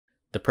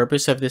The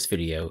purpose of this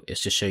video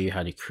is to show you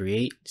how to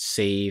create,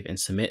 save, and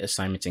submit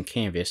assignments in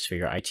Canvas for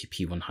your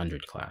ITP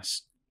 100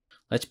 class.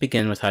 Let's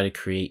begin with how to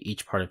create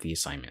each part of the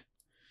assignment.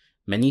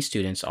 Many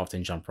students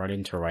often jump right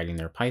into writing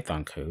their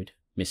Python code,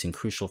 missing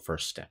crucial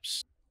first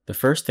steps. The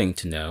first thing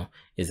to know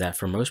is that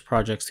for most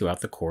projects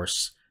throughout the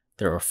course,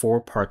 there are 4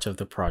 parts of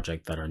the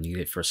project that are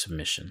needed for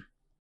submission.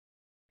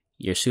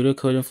 Your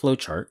pseudocode and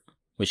flowchart,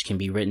 which can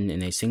be written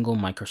in a single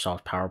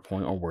Microsoft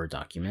PowerPoint or Word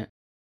document,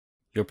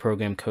 your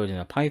program code in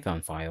a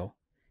Python file,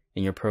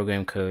 and your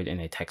program code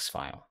in a text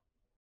file.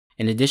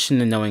 In addition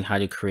to knowing how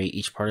to create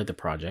each part of the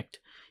project,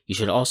 you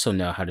should also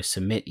know how to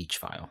submit each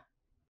file.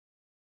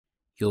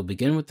 You'll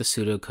begin with the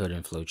pseudocode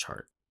and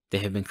flowchart. They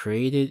have been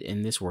created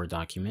in this Word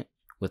document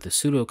with the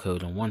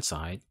pseudocode on one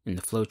side and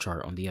the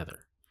flowchart on the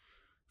other.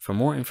 For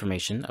more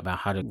information about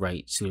how to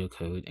write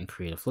pseudocode and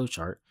create a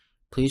flowchart,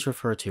 please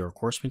refer to your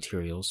course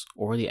materials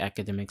or the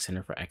Academic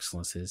Center for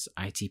Excellence's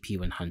ITP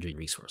 100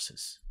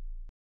 resources.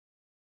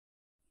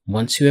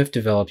 Once you have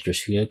developed your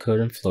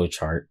pseudocode and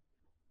flowchart,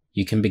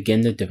 you can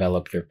begin to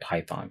develop your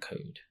Python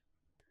code.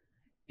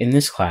 In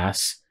this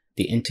class,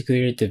 the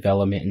integrated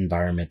development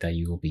environment that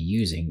you will be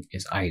using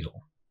is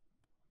idle.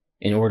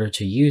 In order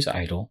to use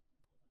idle,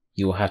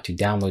 you will have to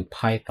download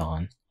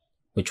Python,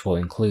 which will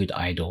include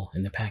idle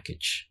in the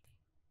package.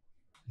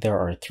 There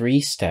are 3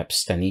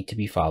 steps that need to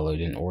be followed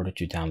in order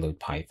to download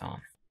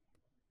Python.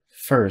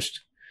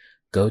 First,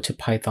 go to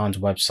Python's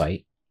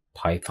website,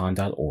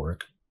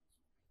 python.org.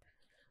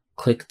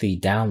 Click the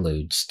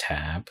Downloads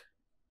tab.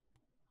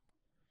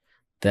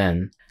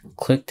 Then,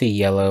 click the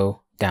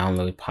yellow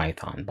Download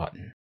Python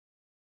button.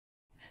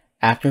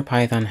 After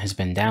Python has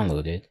been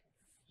downloaded,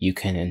 you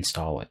can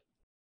install it.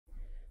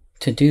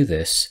 To do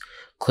this,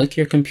 click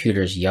your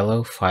computer's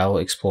yellow File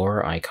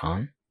Explorer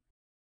icon,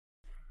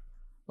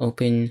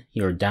 open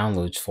your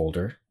Downloads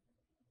folder,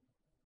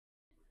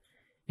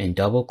 and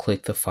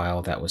double-click the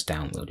file that was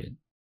downloaded.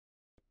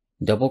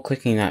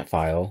 Double-clicking that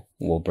file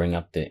will bring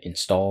up the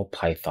Install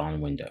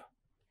Python window.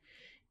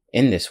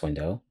 In this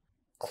window,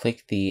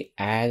 click the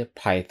Add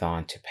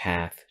Python to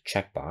Path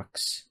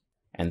checkbox,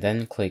 and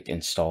then click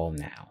Install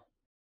Now.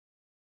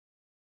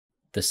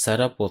 The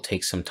setup will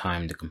take some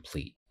time to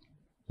complete.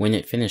 When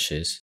it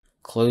finishes,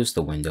 close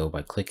the window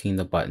by clicking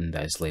the button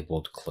that is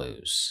labeled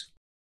Close.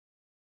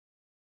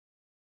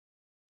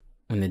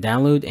 When the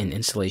download and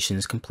installation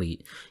is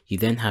complete, you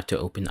then have to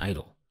open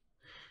idle.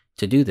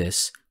 To do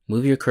this,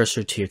 move your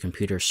cursor to your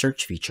computer's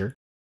search feature,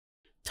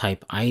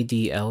 type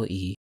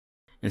IDLE,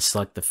 and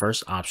select the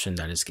first option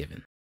that is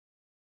given.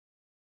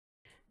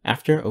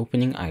 After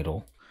opening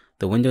idle,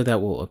 the window that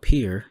will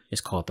appear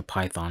is called the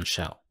Python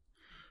shell.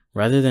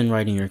 Rather than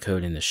writing your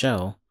code in the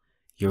shell,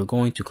 you're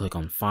going to click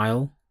on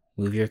File,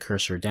 move your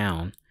cursor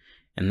down,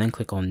 and then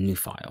click on New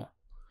File.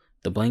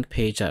 The blank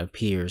page that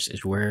appears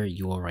is where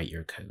you will write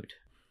your code.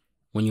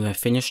 When you have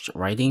finished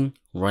writing,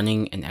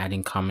 running, and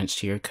adding comments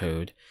to your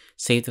code,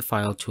 save the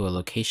file to a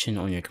location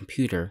on your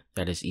computer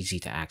that is easy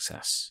to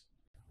access.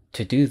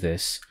 To do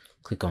this,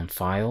 click on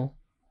File,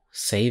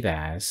 Save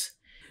As,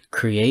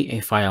 create a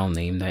file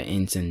name that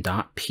ends in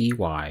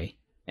 .py,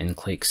 and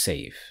click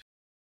Save.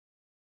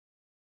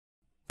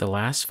 The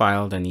last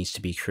file that needs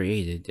to be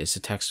created is a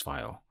text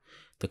file.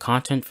 The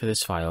content for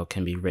this file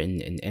can be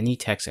written in any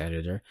text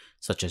editor,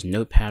 such as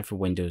Notepad for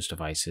Windows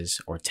devices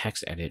or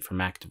TextEdit for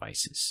Mac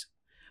devices.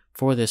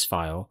 For this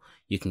file,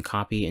 you can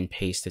copy and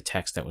paste the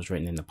text that was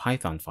written in the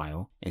Python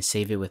file and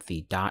save it with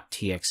the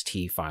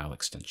 .txt file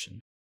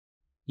extension.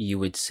 You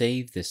would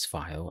save this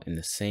file in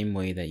the same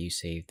way that you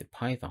saved the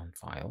Python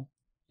file,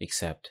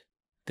 except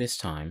this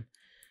time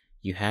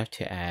you have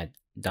to add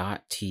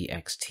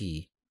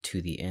 .txt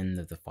to the end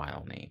of the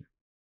file name.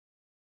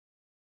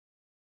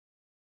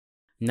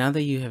 Now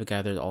that you have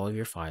gathered all of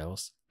your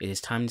files, it is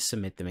time to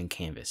submit them in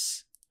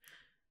Canvas.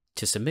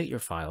 To submit your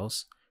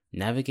files,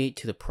 navigate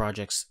to the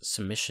project's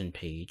submission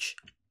page,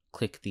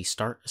 click the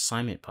Start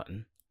Assignment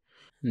button,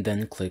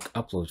 then click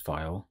Upload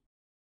File,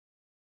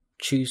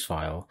 choose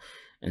File,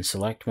 and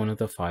select one of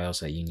the files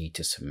that you need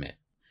to submit.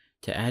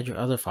 To add your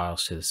other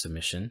files to the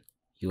submission,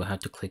 you will have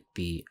to click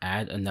the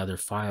Add Another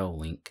File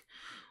link,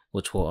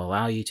 which will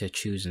allow you to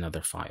choose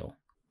another file.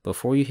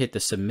 Before you hit the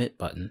Submit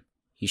button,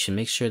 you should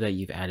make sure that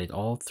you've added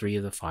all 3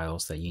 of the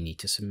files that you need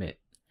to submit.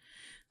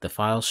 The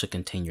files should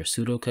contain your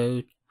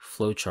pseudocode,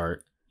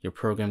 flowchart, your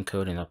program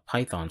code in a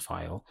Python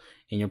file,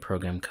 and your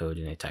program code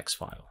in a text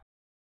file.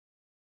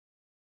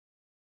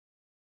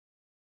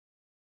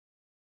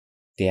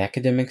 The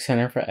Academic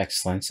Center for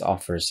Excellence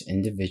offers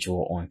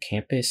individual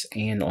on-campus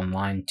and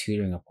online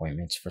tutoring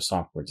appointments for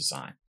software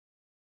design.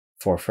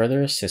 For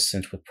further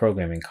assistance with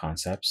programming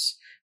concepts,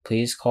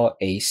 please call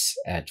ACE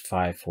at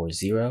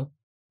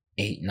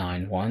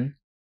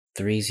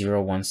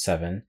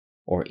 540-891-3017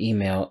 or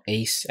email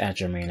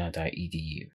ace@germana.edu.